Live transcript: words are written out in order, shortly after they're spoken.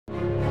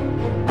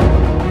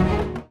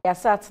ya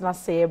sat na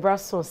say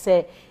braso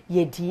say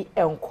yedi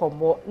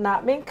enkomo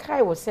na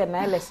menkai wo say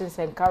na lessons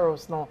and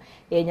carols no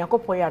ye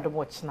nyakopon ya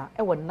Adom china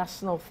e wo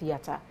National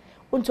Theatre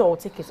unto all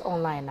tickets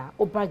online na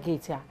oba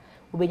gate a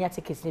obenya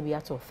tickets ne bi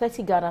ato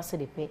 30 Ghana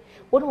cedi pe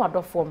wonu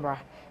wado formra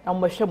na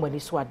mo hwe mani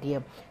so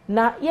ade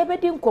na ye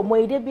bedi nkomo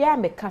ide bia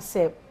meka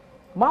say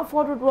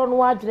manfo dodo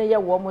no adwene ye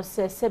wo mo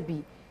se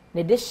bi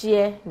ne de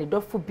hye ne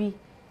dofo bi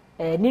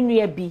ne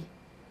nua bi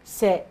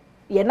se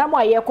ye na mo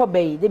aye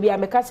kobai de bia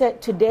meka say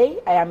today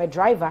I am a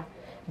driver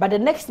but the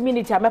next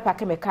minute I me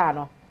park my car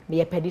no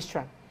me a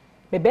pedestrian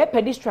me be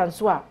pedestrian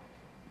so a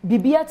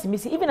bibia to me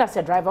see even as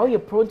a driver you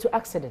prone to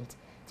accident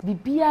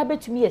bibia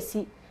betumi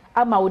asi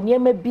ama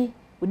oniema bi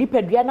odi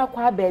padua na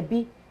kwa ba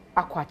bi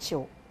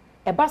akwachew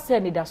e ba se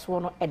ni daso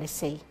no ene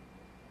sei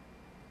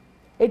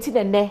enti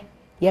ne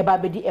ye ba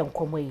bedi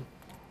enkomo yi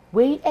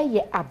we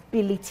eye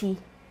ability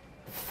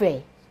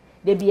fair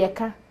de bi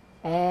eka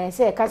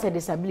say e ka say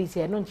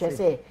disability no nche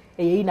say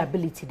eye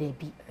inability de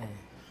bi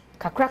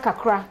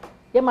kakra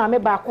ye ma me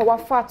ba kwa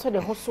wafa to de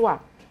ho so a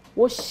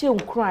wo hye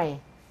nkran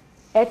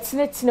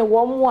etene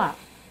wo mo a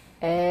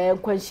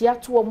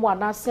nkwanhia to wo mo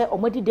ana se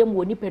omadi dem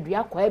wo ni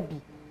padua kwa bi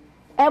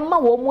emma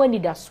wo mo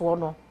anidaso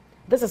no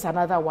this is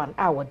another one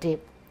our day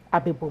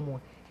abebomo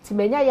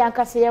timenya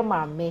yanka se ye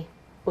ma me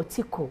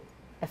otiko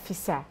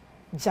afisa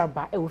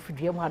jaba e wo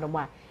fidua mu hanom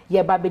a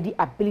ye ba bedi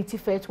ability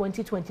fair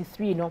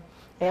 2023 no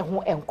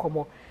ho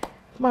enkomo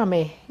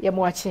mame ye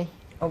mo ache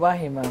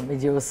Obahima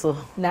mejeoso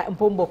na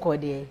mpombo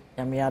kode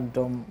yame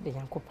Adom de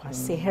yankopa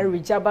se Henry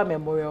Jaba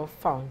Memorial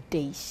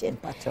Foundation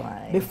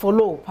patwai be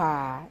follow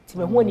pa ti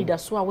me ho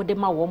anidaso a wode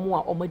ma wo mo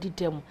a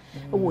omadidem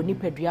e wo ni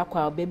padua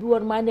kwa baby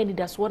won ma na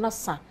anidaso na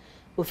sa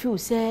ofi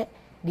se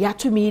de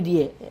atumi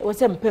de wo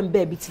se mpem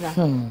ba bitina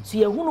so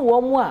ye hunu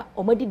wo mo a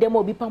omadidem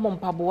obi pa mo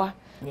mpaboa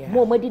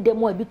mo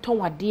omadidem obi ton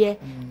wade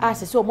a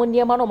se o mo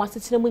niema na o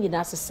masetena mu nyina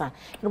asesa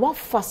na wo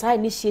fa sa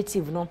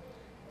initiative no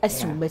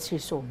asiu metri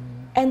so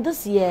and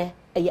this year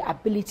a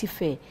ability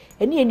fair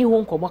any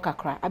ho nkomo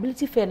kakra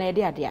ability fair na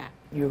ede ade a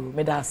yo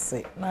me da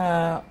se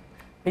na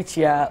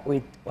mechia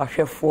with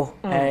wahwefo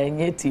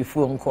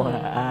nyetifo nko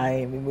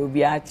ai me mo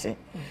bi ache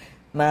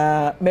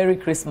na Merry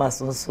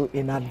Christmas also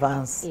in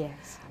advance.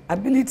 Yes.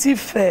 Ability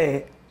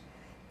fair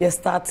you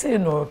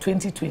started no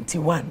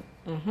 2021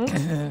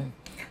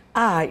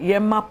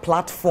 yema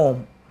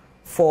platform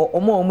for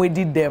omo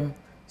did them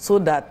so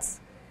that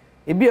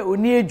ebi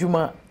oni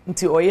adwuma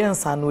nti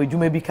oyensa no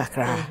adwuma bi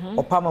kakra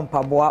opam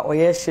mpaboa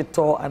oye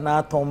hyeto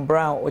ana Tom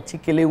Brown o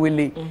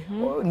chikelewele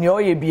ni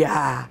oye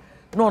bia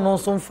no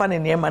nso mfa ne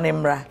niema ne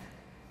mra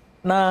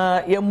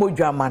na ye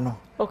modwama no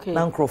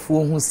na nkrofo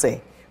hu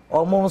se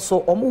omo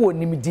nso omo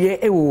wonimdie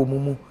ewo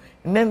mumu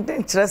nende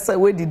nkyerese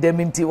we di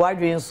dem nti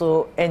wadwe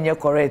nso enye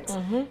correct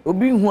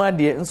obi hu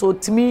ade nso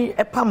timi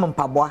epam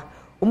mpaboa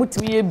omo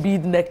timi ye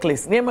bead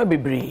necklace niema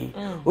bebre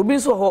obi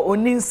nso ho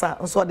oninsa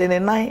nso de ne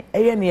nan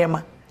eye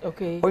niema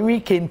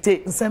onwi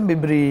kente nsem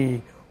bebre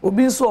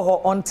obi nso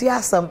ho onte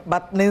asam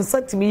but ne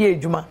nsa timi ye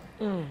adwuma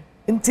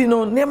nti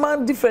no niema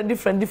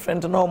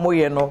different no omo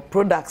ye no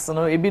products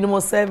no ebi no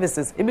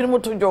services ebi no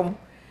to dwom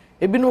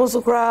ebi no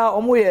so kra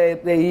omo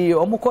ye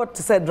omo ko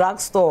to say drug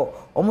store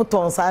omo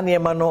ton sa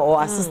niema no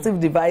or assistive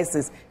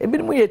devices ebi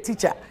no ye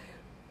teacher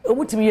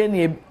omo timi ye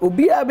ne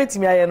obi a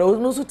betimi aye no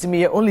no so timi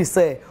ye only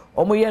say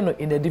omo ye no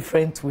in a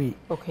different way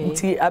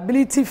nti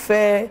ability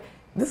fair.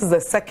 This is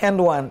the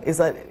second one. It's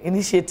an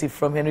initiative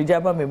from Henry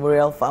Jaba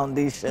Memorial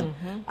Foundation.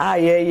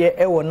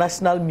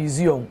 National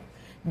Museum,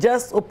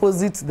 just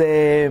opposite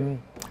the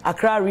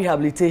Accra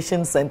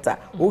Rehabilitation Center.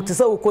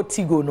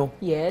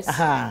 Yes.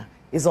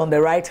 It's on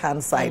the right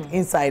hand side,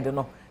 inside.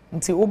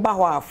 Until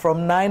Ubahwa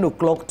from 9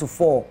 o'clock to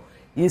 4.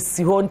 You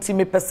see,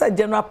 me pesa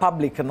general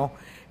public. For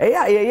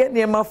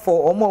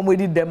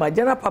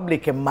general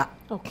public.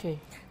 Okay.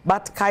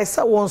 But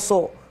Kaisa won't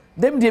so.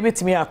 Them dey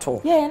betimi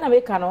ato. Yeah, na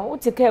we can o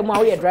take care mo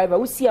we driver,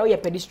 we see how you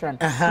pedestrian.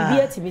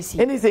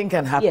 Anything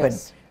can happen.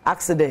 Yes.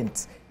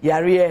 Accident,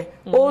 yare,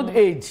 old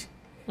age.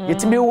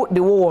 Yetimi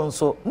the wo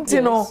so.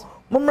 Nti no,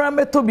 momra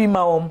meto bi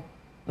ma om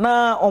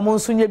na omo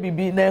nso nya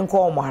bibi na enko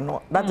omo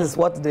ano. That is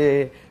what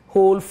the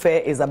whole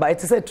fair is about.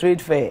 It is a trade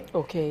fair.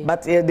 Okay.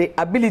 But the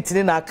ability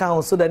in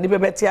account so that ni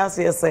bebeti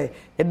ase say,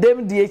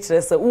 dem die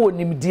kire say wo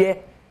nimdie,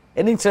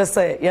 eni kire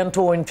say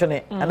yento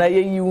wontwene ana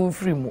ye yi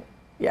free mu.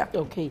 Yeah.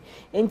 Okay.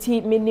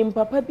 Enti menim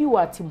papa bi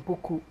wa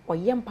Timpoku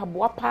oyɛ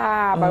mpaboa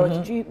pa ba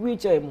wotwi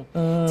wheelchair mu.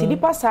 Ti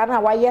dipa sa na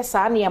wa yɛ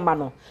sa na ema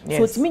no.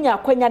 So timi nya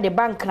akwanya de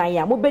bank na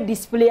ya mo be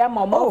display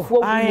ama mo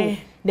afuo mu.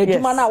 Na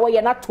dwuma na wo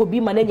yɛ na tobi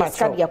ma na nya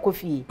ska de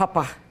akofie.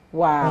 Papa.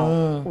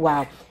 Wow.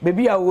 Wow.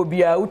 Baby a wo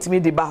bia utimi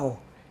de ba ho.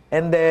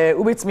 And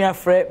ubetimi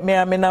afre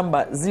me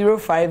number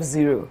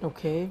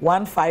 050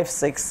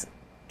 156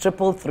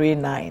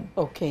 339.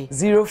 Okay.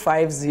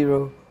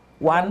 050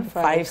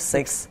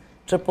 156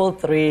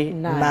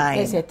 339.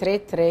 It's a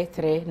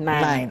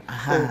 3339.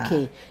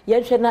 Okay.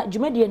 Yenhwe na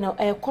dwumadie na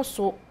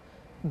ekoso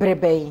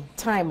brebe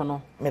time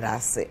no. Me da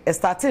say.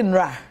 Starting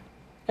ra.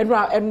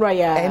 Enra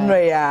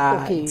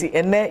ya. Okay. Ti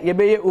ene ye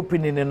be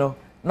opening no.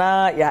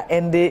 Na ya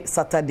end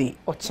Saturday.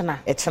 Ochina.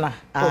 Echina.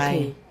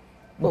 Okay.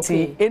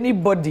 nti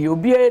anybody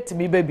obi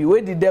etimi baby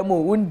we di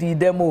demo undi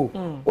demo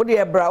wo de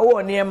ebra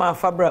wo niema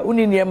afabra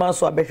uni niema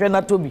so abehwe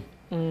na tobi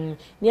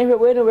niehwe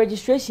we no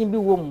registration bi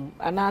wom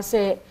ana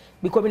say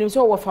because we say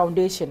our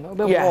foundation obe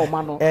wo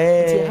ma no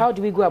nti how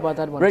do we go about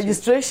that one?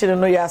 Registration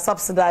no you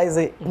subsidize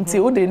it nti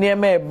wo de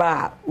niema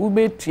eba wo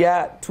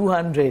betua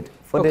 200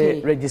 for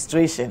the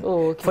registration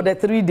for the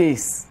 3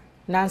 days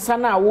na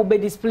sana wo be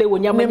display wo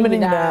nyama ni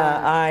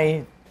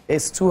na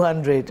it's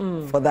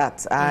 200 for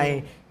that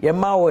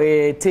yema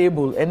we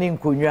table any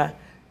nkonwa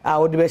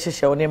wo de be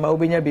hyehyɛ wo niema wo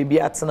benya baby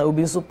atena wo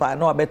bi nso pa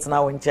na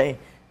obetena wo nkyɛn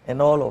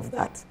and all of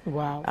that.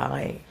 Wow.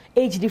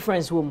 Age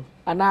difference wom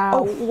ana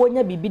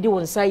wonya bibi de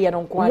wonsa ye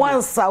no nko ade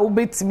once a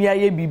wobetimi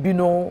aye bibi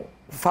no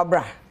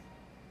fabra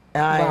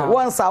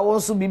once a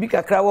wonso bibi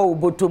kakra wa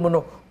obotom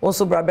no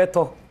wonso bra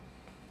beto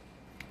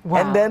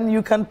and then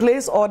you can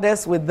place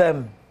orders with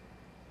them.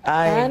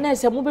 And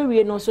say mo be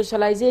we no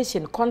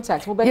socialization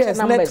contact mo be yes,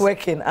 numbers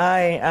networking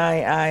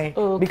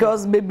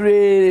because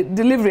bebre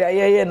delivery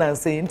aye na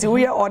say nti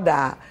we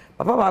order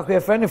papa ma ko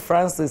friend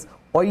Francis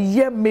or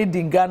ye made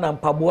in Ghana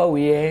mpaboa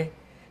we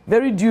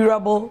very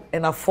durable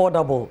and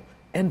affordable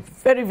and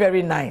very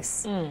very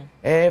nice.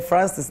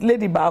 Francis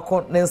lady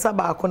baako nensa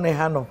baako ne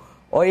ha no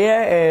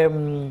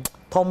oye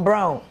Tom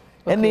Brown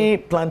any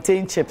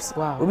plantain chips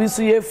obi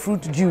so ye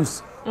fruit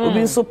juice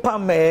obi so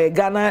pam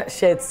Ghana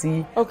shirts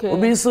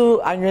obi so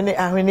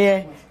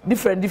ahwene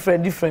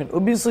different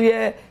obi so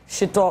ye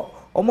shito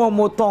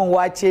omo ton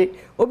wache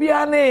obi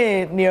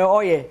ane ne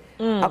oye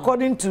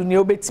according to ne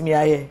obetimi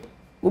aye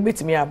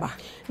obetimi aba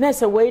na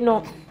say we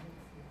no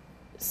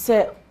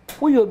say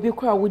we obi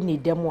kwa we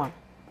need them one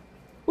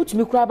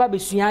utumi kura ba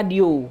besua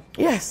de o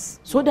yes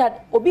so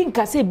that obi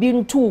nka say bi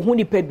ntu hu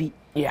nipa bi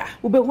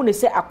ube hu ne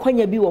say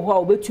akwanya bi wo ho a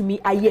obetumi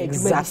aye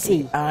adwuma bi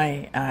say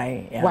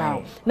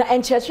wow na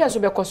enchechre so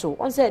be koso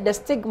on say the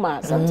stigma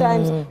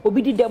sometimes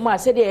obi di them a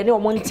say dey any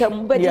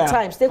omontem better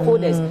time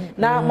stakeholders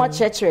na ma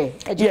chechre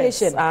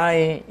education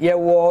yes ye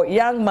wo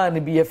young man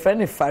be a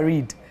friend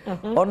Farid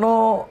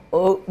ono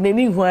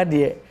neni hu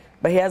ade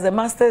but he has a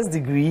master's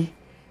degree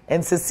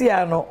and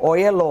Cecilia no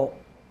oyelo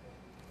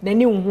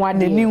neni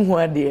hu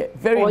ade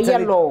very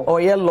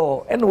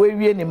oyelo and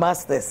we any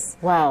masters.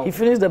 Wow. He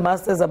finished the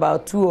masters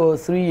about 2 or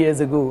 3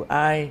 years ago.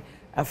 I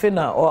feel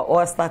now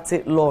or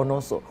started law no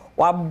so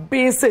wa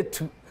base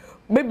to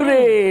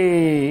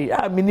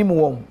bebre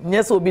minimum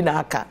yes obi na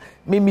aka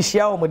me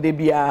mihia o de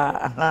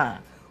bia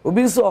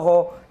obi so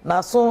ho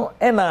na so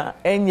e na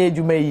enye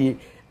adwuma yi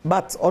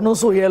but ono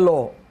so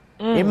yellow.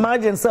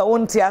 Imagine say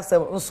onti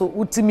asem so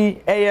utimi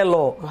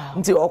yellow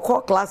nti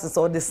okọ classes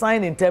or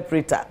design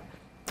interpreter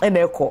and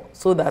echo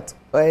so that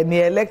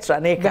near lecture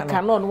na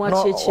canon no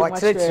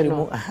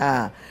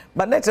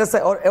but let's say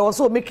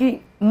also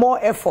making more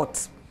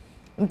effort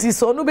nti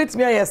so no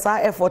betimi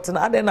ayesa effort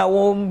na ade na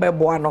wo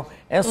mbeboa no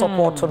and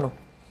support no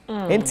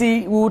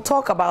nti we will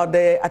talk about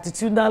the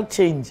attitudinal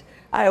change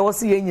I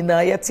was yen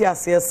nyina yeti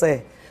ase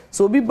say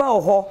so bi ba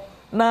ho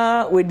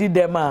na we di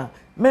dem a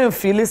men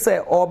feel say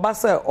oba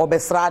say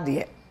obesra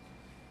de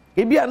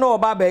ebi a na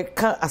oba be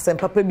ka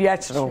asempapa bi a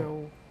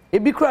kire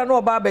ebi kura na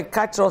oba be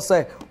ka kire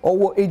say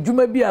owo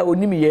edwuma bi a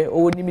onimiye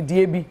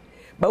onimidie bi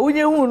ba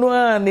wonye hu no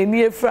a na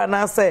ni efra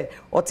na say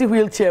oti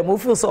wheelchair mo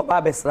feel so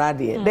oba besra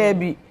de there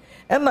bi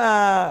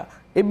na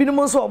ebi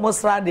no so omo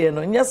sra de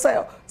no nye say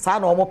sa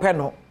na omo pe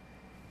no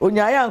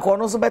onyaya nko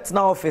no so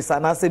betena office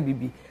na say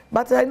bibi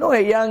but I know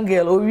a young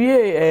girl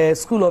owie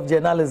school of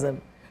journalism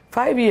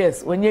 5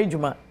 years onye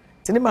edwuma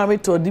tini mama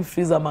to deep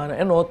freezer man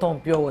and oton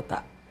pure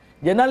water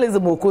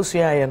journalism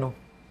okosua ye no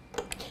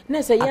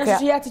na say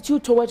yes your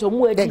attitude towards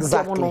omo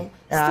edwuma no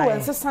still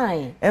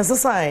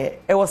ensesan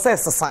e was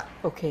sesa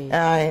okay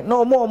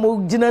no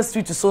omo gina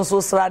street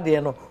so sra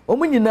de no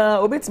omo nyina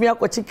obetimi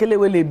akwachi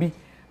kelewele bi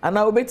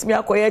ana obetimi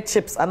akoye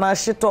chips ana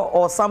shito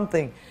or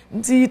something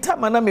nti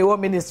tamana me wo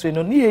ministry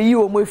no ni eyi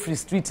omo free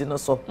street no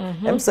so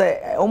em say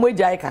omo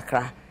ejai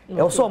kakra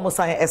e so omo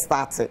san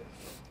start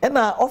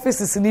na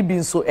offices ni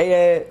bi so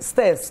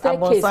stairs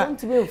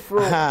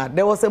abonsa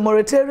there was a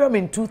moratorium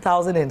in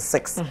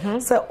 2006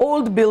 so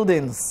old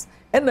buildings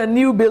and the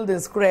new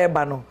buildings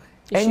kreba no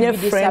enye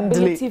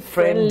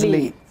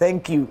friendly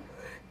thank you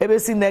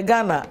ebesi na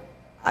Ghana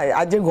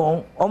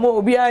ajegon omo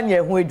obi anye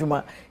hu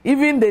edwuma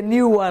even the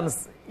new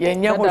ones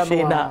yenye ho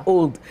hwe na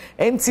old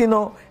enti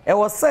no e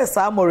was says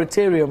a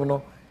moratorium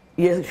no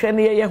ye hwe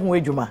ne ye hu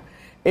edwuma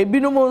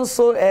ebinom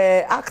nso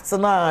act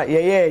na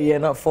ye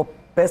no for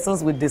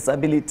persons with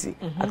disability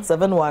at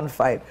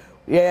 715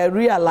 we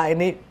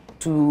realign it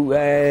to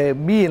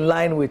be in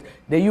line with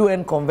the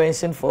UN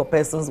Convention for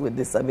Persons with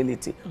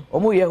Disability.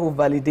 Omo ye who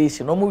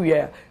validation omo we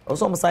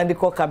also sign the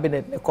core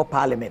cabinet the core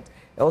parliament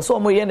also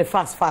omo ye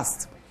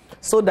fast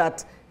so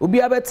that obi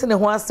abete ne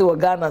ho ase wo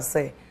Ghana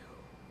say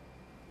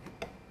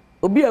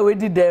obi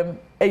awedi dem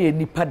eye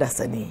nipa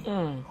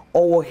dasani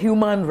or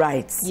human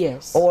rights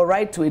yes or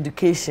right to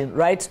education,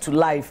 right to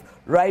life,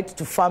 right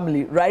to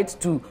family, right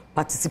to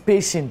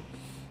participation.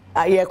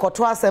 Aye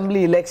koto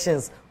assembly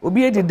elections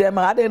obi edi dem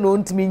ade no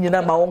ntimi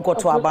nyina ma won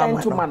koto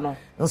abama no.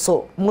 And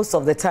so most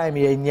of the time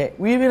ye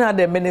we even had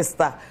a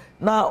minister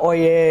now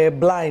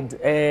blind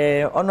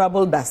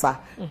honorable Dasa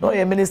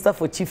no minister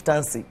for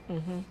chieftaincy.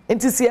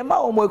 Enti se ma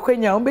o mo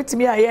kwanya on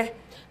betimi aye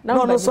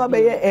no so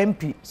abeye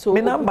MP so me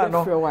number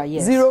no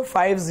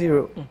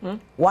 050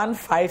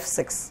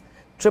 156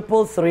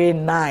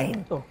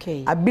 339.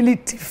 Okay.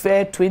 Ability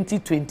Fair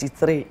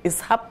 2023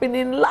 is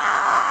happening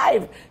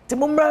live.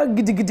 Timumra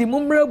gidigidi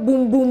mumra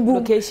boom boom boom.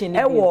 Location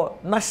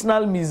Ewo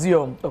National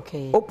Museum.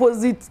 Okay.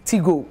 Opposite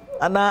Tigo.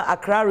 Ana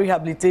Accra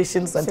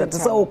Rehabilitation Center.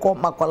 Tisa oko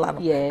makola no.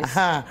 Yes.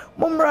 Aha.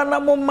 Mumra na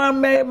mumma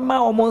me ma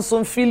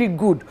omonso feel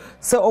good.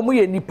 Se omo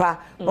ye nipa.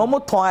 Na omo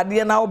ton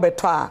ade na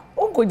obeto a.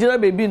 Onko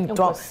jira baby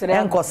nton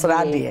enkosra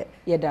ade.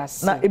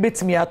 Yedas. Na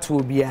ebetimi ato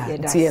obi a.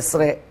 Nti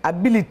yesre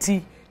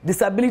ability.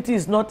 Disability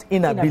is not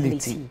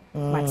inability.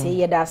 Mate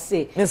yeda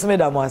say. Yes,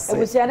 madam was say.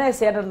 Ebusia na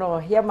say no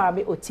here ma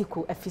be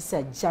Otiku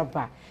Afisem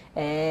Jaba.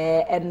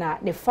 Na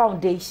the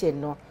foundation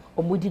no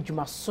omudi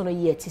dwuma so no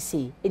ye ti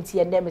say. Enti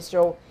ye dem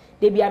sro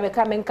de bia me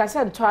ka men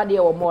kasa nto ade e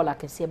wo more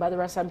like say but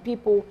there are some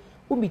people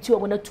who be ti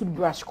o na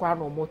toothbrush kwa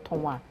no mo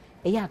ton a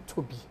e ya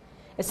tobi.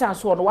 E san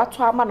so no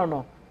wato ama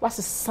no what's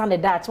the son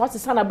of that? What's the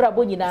son of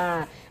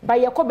Brabonina? By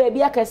your co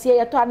baby, I can see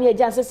your Tony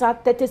Jansen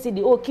 30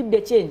 cedi. Oh, keep the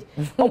change.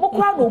 Oh,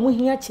 crowd will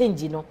here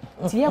change, you know.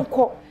 Tian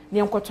co,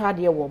 Nianco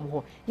Tradia warm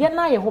ho. You're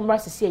now your home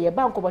rush to see your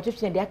bank of what you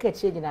send the arcade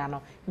changing. I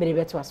know,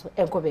 maybe to us,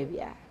 Uncle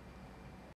baby.